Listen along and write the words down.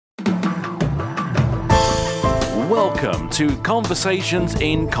Welcome to Conversations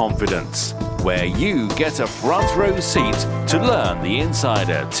in Confidence, where you get a front row seat to learn the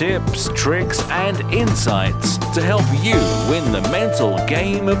insider tips, tricks, and insights to help you win the mental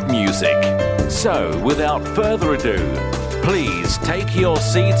game of music. So, without further ado, please take your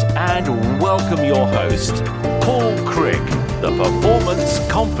seat and welcome your host, Paul Crick, the Performance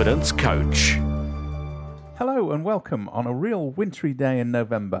Confidence Coach. Hello and welcome on a real wintry day in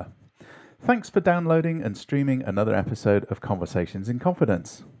November. Thanks for downloading and streaming another episode of Conversations in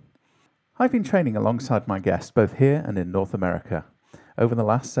Confidence. I've been training alongside my guests both here and in North America over the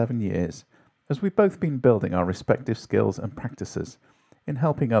last 7 years, as we've both been building our respective skills and practices in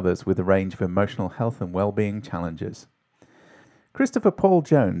helping others with a range of emotional health and well-being challenges. Christopher Paul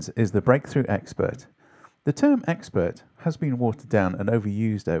Jones is the breakthrough expert. The term expert has been watered down and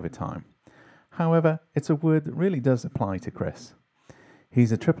overused over time. However, it's a word that really does apply to Chris.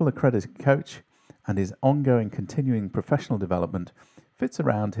 He's a triple accredited coach, and his ongoing continuing professional development fits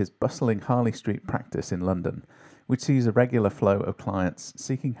around his bustling Harley Street practice in London, which sees a regular flow of clients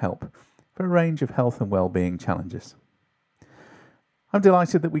seeking help for a range of health and well-being challenges. I'm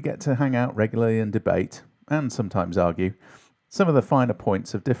delighted that we get to hang out regularly and debate, and sometimes argue, some of the finer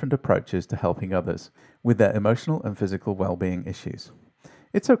points of different approaches to helping others with their emotional and physical well-being issues.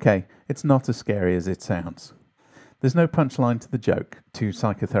 It's okay, it's not as scary as it sounds. There's no punchline to the joke, two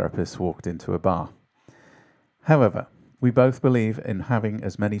psychotherapists walked into a bar. However, we both believe in having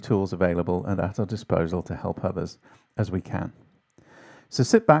as many tools available and at our disposal to help others as we can. So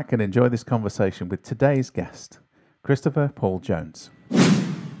sit back and enjoy this conversation with today's guest, Christopher Paul Jones.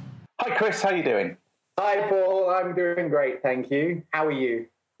 Hi Chris, how are you doing? Hi Paul, I'm doing great, thank you. How are you?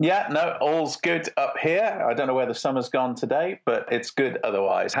 Yeah, no, all's good up here. I don't know where the summer's gone today, but it's good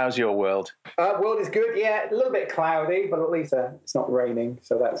otherwise. How's your world? World is good, yeah. A little bit cloudy, but at least it's not raining,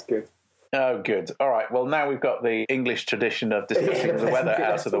 so that's good. Oh, good. All right. Well, now we've got the English tradition of discussing the weather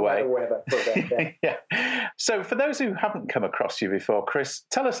out of the way. Yeah. So for those who haven't come across you before, Chris,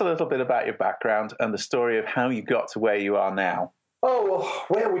 tell us a little bit about your background and the story of how you got to where you are now. Oh, well,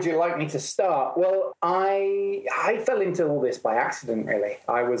 where would you like me to start? Well, I fell into all this by accident, really.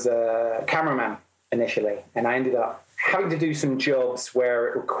 I was a cameraman initially, and I ended up having to do some jobs where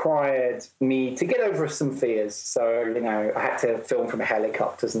it required me to get over some fears. So, I had to film from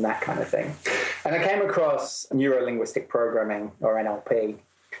helicopters and that kind of thing. And I came across neuro-linguistic programming, or NLP.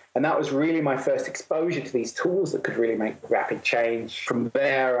 And that was really my first exposure to these tools that could really make rapid change. From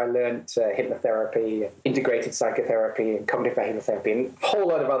there, I learned hypnotherapy, integrated psychotherapy, and cognitive behavioral therapy, and a whole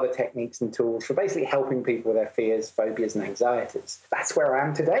lot of other techniques and tools for basically helping people with their fears, phobias, and anxieties. That's where I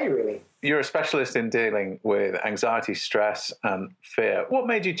am today, really. You're a specialist in dealing with anxiety, stress, and fear. What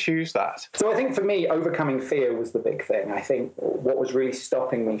made you choose that? So I think for me, overcoming fear was the big thing. I think what was really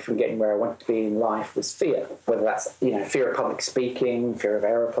stopping me from getting where I wanted to be in life was fear, whether that's, fear of public speaking, fear of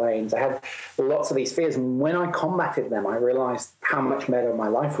aeroplanes. I had lots of these fears, and when I combated them, I realized how much better my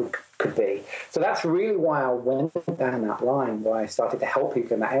life could be. So that's really why I went down that line, why I started to help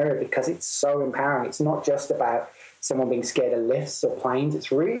people in that area, because it's so empowering. It's not just about someone being scared of lifts or planes.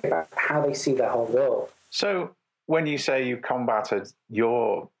 It's really about how they see their whole world. So when you say you combated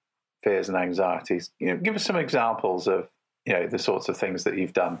your fears and anxieties, give us some examples of the sorts of things that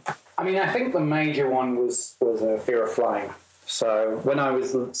you've done. I think the major one was a fear of flying. So when I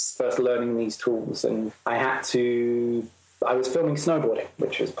was first learning these tools, and I was filming snowboarding,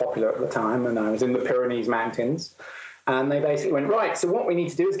 which was popular at the time, and I was in the Pyrenees Mountains, and they basically went, right, so what we need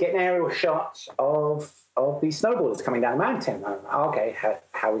to do is get an aerial shot of these snowboarders coming down a mountain. Okay,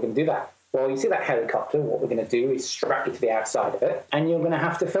 how are we going to do that? Well, you see that helicopter, what we're going to do is strap you to the outside of it, and you're going to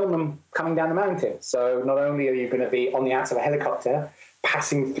have to film them coming down the mountain. So not only are you going to be on the outside of a helicopter,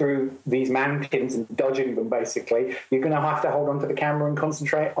 passing through these mountains and dodging them, basically, you're going to have to hold on to the camera and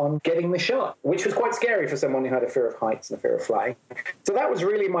concentrate on getting the shot, which was quite scary for someone who had a fear of heights and a fear of flying. So that was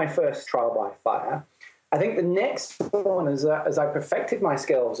really my first trial by fire. I think the next one, as I perfected my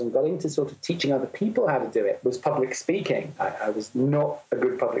skills and got into sort of teaching other people how to do it, was public speaking. I was not a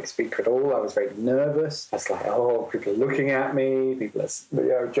good public speaker at all. I was very nervous. I was like, people are looking at me, people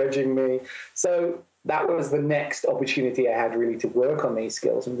are judging me. So that was the next opportunity I had really to work on these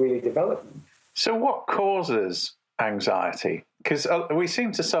skills and really develop them. So what causes anxiety? Because we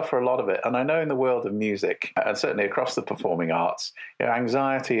seem to suffer a lot of it. And I know in the world of music, and certainly across the performing arts,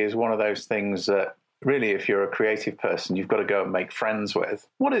 anxiety is one of those things that really, if you're a creative person, you've got to go and make friends with.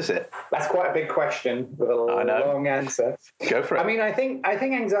 What is it? That's quite a big question with a long answer. Go for it. I think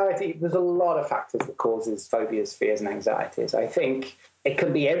anxiety, there's a lot of factors that causes phobias, fears, and anxieties. I think it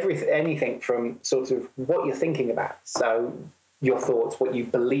can be anything from sort of what you're thinking about. So your thoughts, what you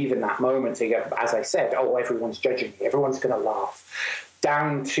believe in that moment. So you go, as I said, oh, everyone's judging me, everyone's going to laugh.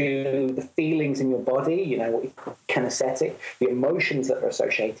 Down to the feelings in your body, what you call kinesthetic, the emotions that are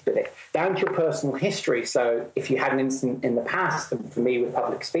associated with it, down to your personal history. So if you had an incident in the past, and for me with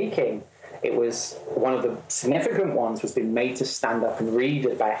public speaking, it was one of the significant ones was being made to stand up and read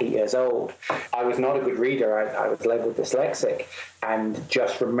at about 8 years old. I was not a good reader. I was labelled dyslexic, and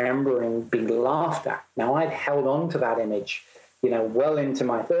just remembering being laughed at. Now, I'd held on to that image well into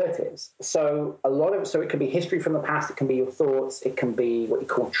my 30s. So it can be history from the past, it can be your thoughts, it can be what you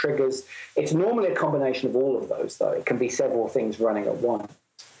call triggers. It's normally a combination of all of those, though. It can be several things running at once.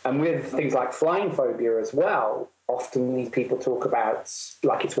 And with things like flying phobia as well, often these people talk about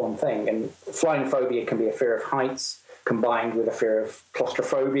like it's one thing. And flying phobia can be a fear of heights combined with a fear of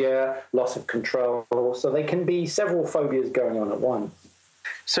claustrophobia, loss of control. So they can be several phobias going on at once.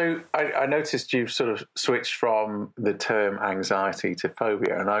 So I noticed you've sort of switched from the term anxiety to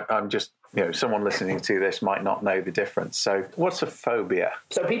phobia, and I'm just, someone listening to this might not know the difference. So what's a phobia?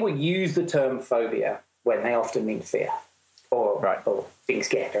 So people use the term phobia when they often mean fear or being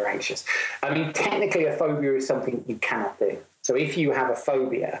scared or anxious. I mean, technically a phobia is something you cannot do. So if you have a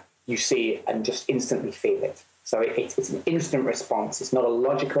phobia, you see it and just instantly feel it. So it's an instant response. It's not a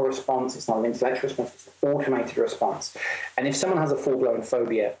logical response. It's not an intellectual response. It's an automated response. And if someone has a full-blown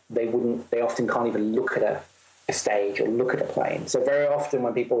phobia, they often can't even look at a stage or look at a plane. So very often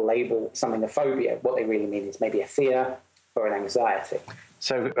when people label something a phobia, what they really mean is maybe a fear or an anxiety.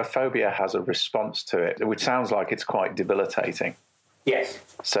 So a phobia has a response to it, which sounds like it's quite debilitating. Yes.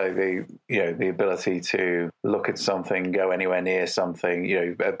 So the ability to look at something, go anywhere near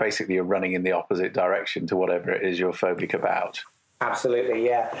something, basically you're running in the opposite direction to whatever it is you're phobic about. Absolutely,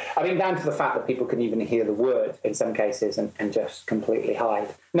 yeah. I mean, down to the fact that people can even hear the word in some cases and just completely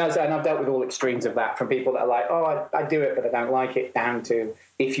hide. And I've dealt with all extremes of that, from people that are like, oh, I do it, but I don't like it, down to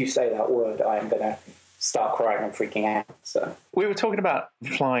if you say that word, I'm going to start crying and freaking out. So we were talking about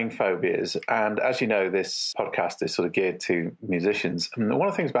flying phobias, and as you know, this podcast is sort of geared to musicians. And one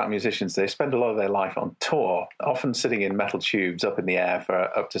of the things about musicians, they spend a lot of their life on tour, often sitting in metal tubes up in the air for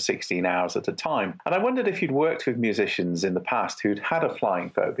up to 16 hours at a time. And I wondered if you'd worked with musicians in the past who'd had a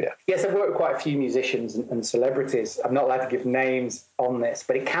flying phobia. Yes, I've worked with quite a few musicians and celebrities. I'm not allowed to give names on this,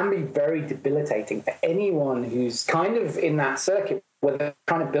 but it can be very debilitating for anyone who's kind of in that circuit, where they're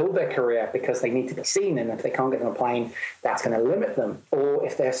trying to build their career because they need to be seen, and if they can't get on a plane, that's going to limit them. Or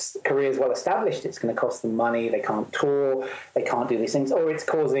if their career is well established, it's going to cost them money, they can't tour, they can't do these things, or it's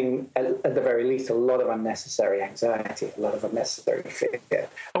causing, at the very least, a lot of unnecessary anxiety, a lot of unnecessary fear.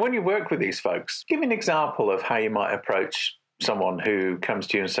 And when you work with these folks, give me an example of how you might approach someone who comes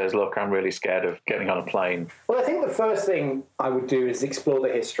to you and says, look, I'm really scared of getting on a plane. Well, I think the first thing I would do is explore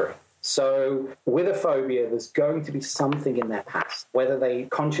the history. So with a phobia, there's going to be something in their past, whether they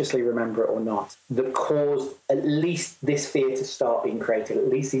consciously remember it or not, that caused at least this fear to start being created, at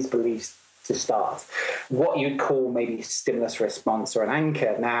least these beliefs to start. What you'd call maybe stimulus response or an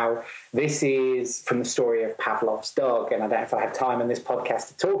anchor. Now, this is from the story of Pavlov's dog, and I don't know if I have time in this podcast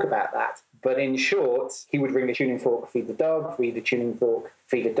to talk about that. But in short, he would ring the tuning fork, feed the dog, read the tuning fork,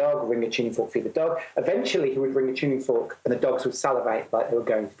 feed the dog, ring the tuning fork, feed the dog. Eventually, he would ring the tuning fork and the dogs would salivate like they were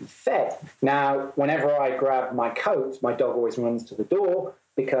going to be fed. Now, whenever I grab my coat, my dog always runs to the door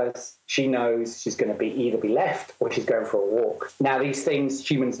because she knows she's going to either be left or she's going for a walk. Now, these things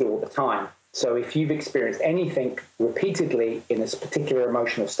humans do all the time. So if you've experienced anything repeatedly in this particular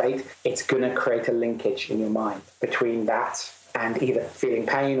emotional state, it's going to create a linkage in your mind between that and either feeling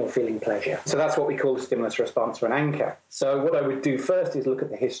pain or feeling pleasure. So that's what we call a stimulus response or an anchor. So what I would do first is look at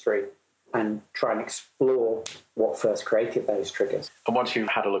the history and try and explore what first created those triggers. And once you've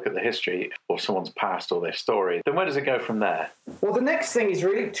had a look at the history of someone's past or their story, then where does it go from there? Well, the next thing is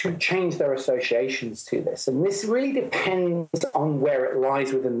really to change their associations to this. And this really depends on where it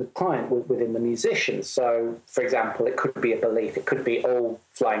lies within the client, within the musician. So, for example, it could be a belief. It could be, oh,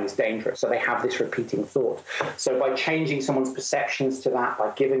 flying is dangerous. So they have this repeating thought. So by changing someone's perceptions to that,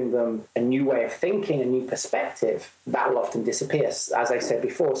 by giving them a new way of thinking, a new perspective, that will often disappear. As I said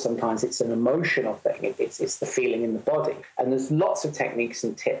before, sometimes it's an emotional thing. It's the feeling in the body. And there's lots of techniques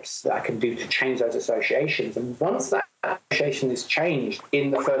and tips that I can do to change those associations. And once that association is changed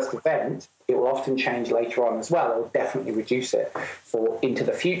in the first event, it will often change later on as well. It will definitely reduce it into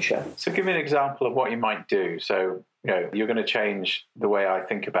the future. So give me an example of what you might do. So, you're going to change the way I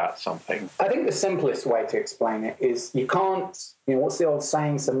think about something. I think the simplest way to explain it is you can't, what's the old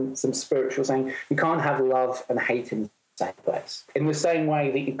saying, some spiritual saying, you can't have love and hate in the same place. In the same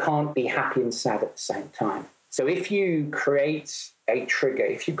way that you can't be happy and sad at the same time. So if you create a trigger,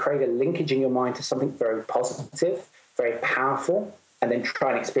 if you create a linkage in your mind to something very positive, very powerful, and then try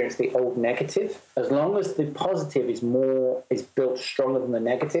and experience the old negative. As long as the positive is built stronger than the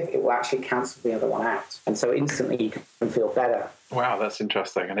negative, it will actually cancel the other one out. And so instantly you can feel better. Wow, that's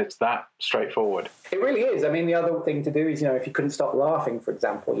interesting. And it's that straightforward. It really is. I mean, the other thing to do is, if you couldn't stop laughing, for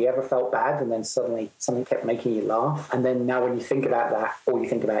example, you ever felt bad and then suddenly something kept making you laugh. And then now when you think about that, all you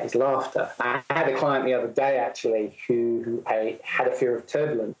think about is laughter. I had a client the other day, actually, who had a fear of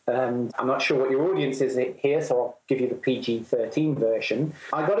turbulence. And I'm not sure what your audience is here, so I'll give you the PG-13 version.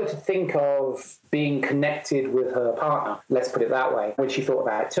 I got her to think of being connected with her partner, let's put it that way, when she thought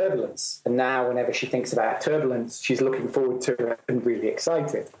about turbulence. And now whenever she thinks about turbulence, she's looking forward to it and really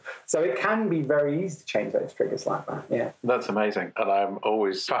excited. So it can be very easy to change those triggers like that, yeah. That's amazing. And I'm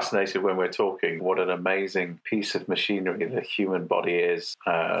always fascinated when we're talking what an amazing piece of machinery the human body is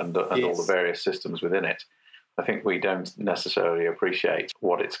and all the various systems within it. I think we don't necessarily appreciate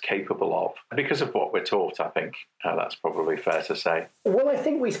what it's capable of because of what we're taught, I think. That's probably fair to say. Well, I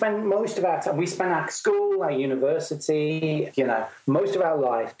think we spend most of our time, we spend our school, our university, most of our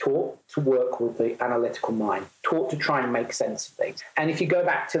life taught to work with the analytical mind, taught to try and make sense of things. And if you go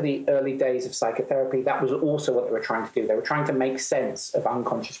back to the early days of psychotherapy, that was also what they were trying to do. They were trying to make sense of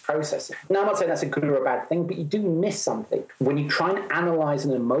unconscious processing. Now, I'm not saying that's a good or a bad thing, but you do miss something. When you try and analyze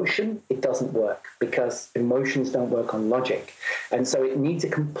an emotion, it doesn't work because emotions don't work on logic. And so it needs a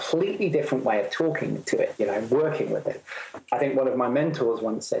completely different way of talking to it, working with it. I think one of my mentors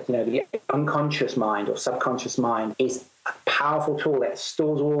once said, the unconscious mind or subconscious mind is a powerful tool that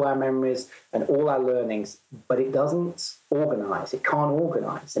stores all our memories and all our learnings, but it doesn't organize. It can't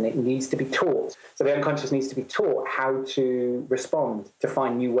organize, and it needs to be taught. So the unconscious needs to be taught how to respond, to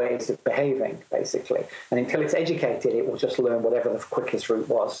find new ways of behaving, basically. And until it's educated, it will just learn whatever the quickest route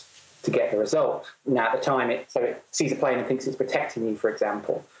was to get the result. Now, at the time, it sees a plane and thinks it's protecting you, for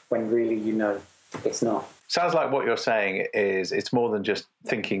example, when really it's not. Sounds like what you're saying is it's more than just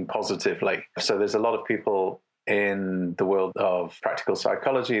thinking positively. So there's a lot of people in the world of practical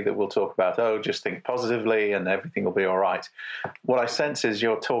psychology that will talk about, just think positively and everything will be all right. What I sense is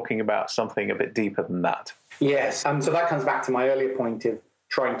you're talking about something a bit deeper than that. Yes. So that comes back to my earlier point of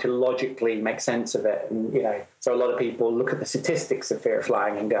trying to logically make sense of it. And, so a lot of people look at the statistics of fear of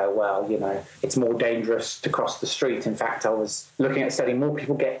flying and go, well, it's more dangerous to cross the street. In fact, I was looking at a study, more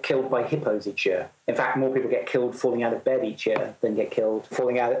people get killed by hippos each year. In fact, more people get killed falling out of bed each year than get killed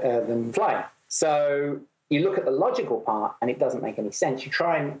falling out than flying. So you look at the logical part and it doesn't make any sense. You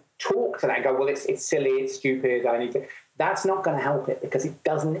try and talk to that and go, well, it's silly, it's stupid, I need to... That's not going to help it because it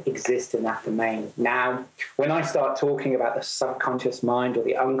doesn't exist in that domain. Now, when I start talking about the subconscious mind or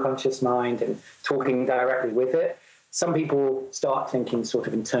the unconscious mind and talking directly with it, some people start thinking sort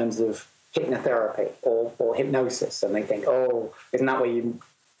of in terms of hypnotherapy or hypnosis, and they think, isn't that where you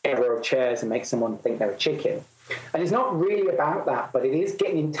get a row of chairs and make someone think they're a chicken? And it's not really about that, but it is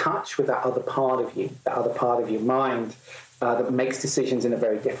getting in touch with that other part of you, that other part of your mind that makes decisions in a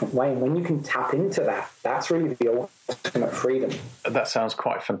very different way. And when you can tap into that, that's really the ultimate freedom. That sounds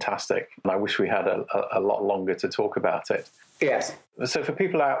quite fantastic. And I wish we had a lot longer to talk about it. Yes. So for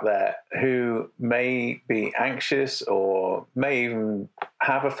people out there who may be anxious or may even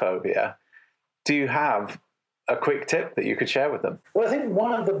have a phobia, do you have a quick tip that you could share with them? Well, I think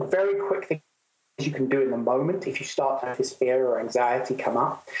one of the very quick things you can do in the moment if you start to have this fear or anxiety come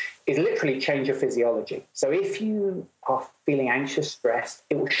up is literally change your physiology. So if you are feeling anxious, stressed,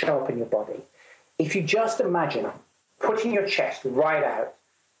 it will show up in your body. If you just imagine putting your chest right out,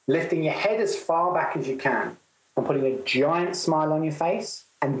 lifting your head as far back as you can and putting a giant smile on your face,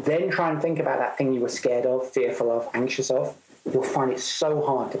 and then try and think about that thing you were scared of, fearful of, anxious of, you'll find it so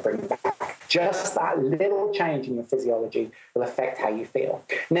hard to bring back. Just that little change in your physiology will affect how you feel.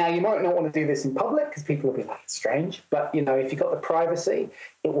 Now, you might not want to do this in public because people will be like, it's strange. But, if you've got the privacy,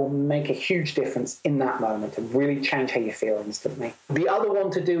 it will make a huge difference in that moment and really change how you feel instantly. The other one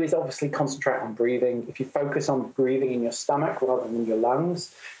to do is obviously concentrate on breathing. If you focus on breathing in your stomach rather than your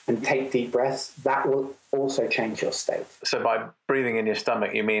lungs and take deep breaths, that will also change your state. So by breathing in your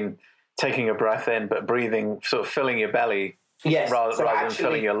stomach, you mean taking a breath in, but breathing, sort of filling your belly? Yes. Rather than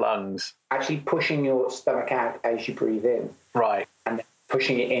filling your lungs. Actually pushing your stomach out as you breathe in. Right. And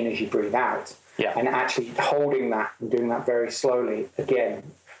pushing it in as you breathe out. Yeah. And actually holding that and doing that very slowly. Again,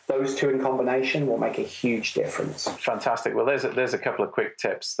 those two in combination will make a huge difference. Fantastic. Well, there's a couple of quick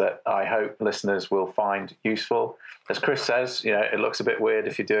tips that I hope listeners will find useful. As Chris says, it looks a bit weird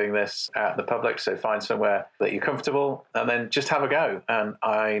if you're doing this out in the public, so find somewhere that you're comfortable and then just have a go. And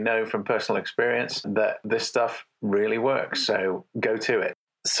I know from personal experience that this stuff really works, so go to it.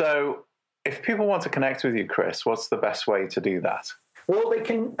 So if people want to connect with you, Chris, what's the best way to do that? Well, they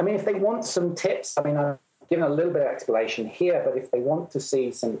can, if they want some tips, given a little bit of explanation here, but if they want to see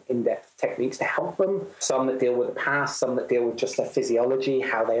some in-depth techniques to help them, some that deal with the past, some that deal with just their physiology,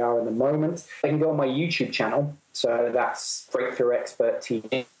 how they are in the moment, they can go on my YouTube channel. So that's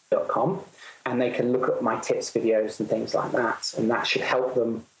breakthroughexperttv.com, and they can look at my tips videos and things like that, and that should help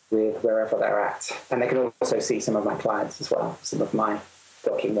them with wherever they're at. And they can also see some of my clients as well, some of my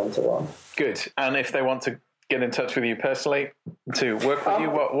working one-to-one. Good. And if they want to get in touch with you personally to work with you,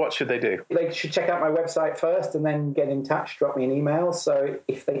 what should they do? They should check out my website first and then get in touch, drop me an email. So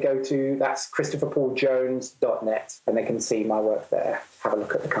if they go to, that's christopherpauljones.net, and they can see my work there, have a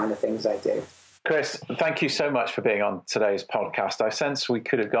look at the kind of things I do. Chris, thank you so much for being on today's podcast. I sense we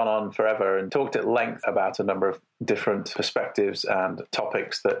could have gone on forever and talked at length about a number of different perspectives and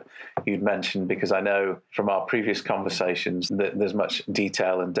topics that you'd mentioned, because I know from our previous conversations that there's much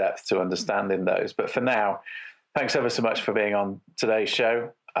detail and depth to understanding those. But for now, thanks ever so much for being on today's show.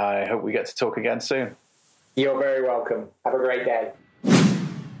 I hope we get to talk again soon. You're very welcome. Have a great day.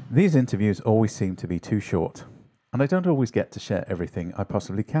 These interviews always seem to be too short, and I don't always get to share everything I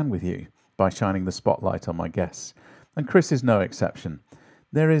possibly can with you by shining the spotlight on my guests, and Chris is no exception.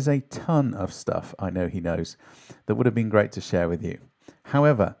 There is a ton of stuff I know he knows that would have been great to share with you.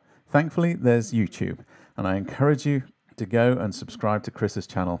 However, thankfully there's YouTube, and I encourage you to go and subscribe to Chris's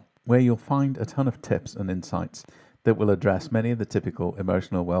channel, where you'll find a ton of tips and insights that will address many of the typical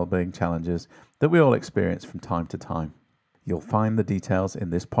emotional well-being challenges that we all experience from time to time. You'll find the details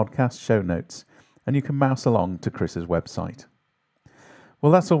in this podcast show notes, and you can mouse along to Chris's website.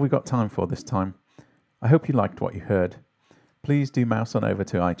 Well, that's all we've got time for this time. I hope you liked what you heard. Please do mouse on over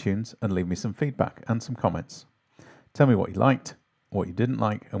to iTunes and leave me some feedback and some comments. Tell me what you liked, what you didn't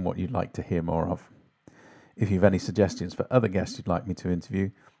like, and what you'd like to hear more of. If you've any suggestions for other guests you'd like me to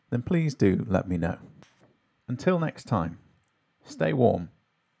interview, then please do let me know. Until next time, stay warm,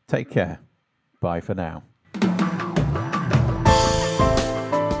 take care, bye for now.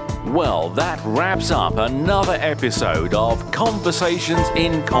 Well, that wraps up another episode of Conversations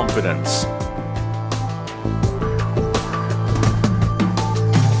in Confidence.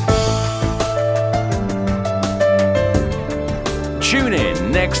 Tune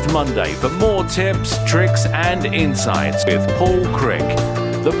in next Monday for more tips, tricks, and insights with Paul Crick,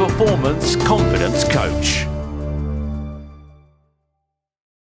 the Performance Confidence Coach.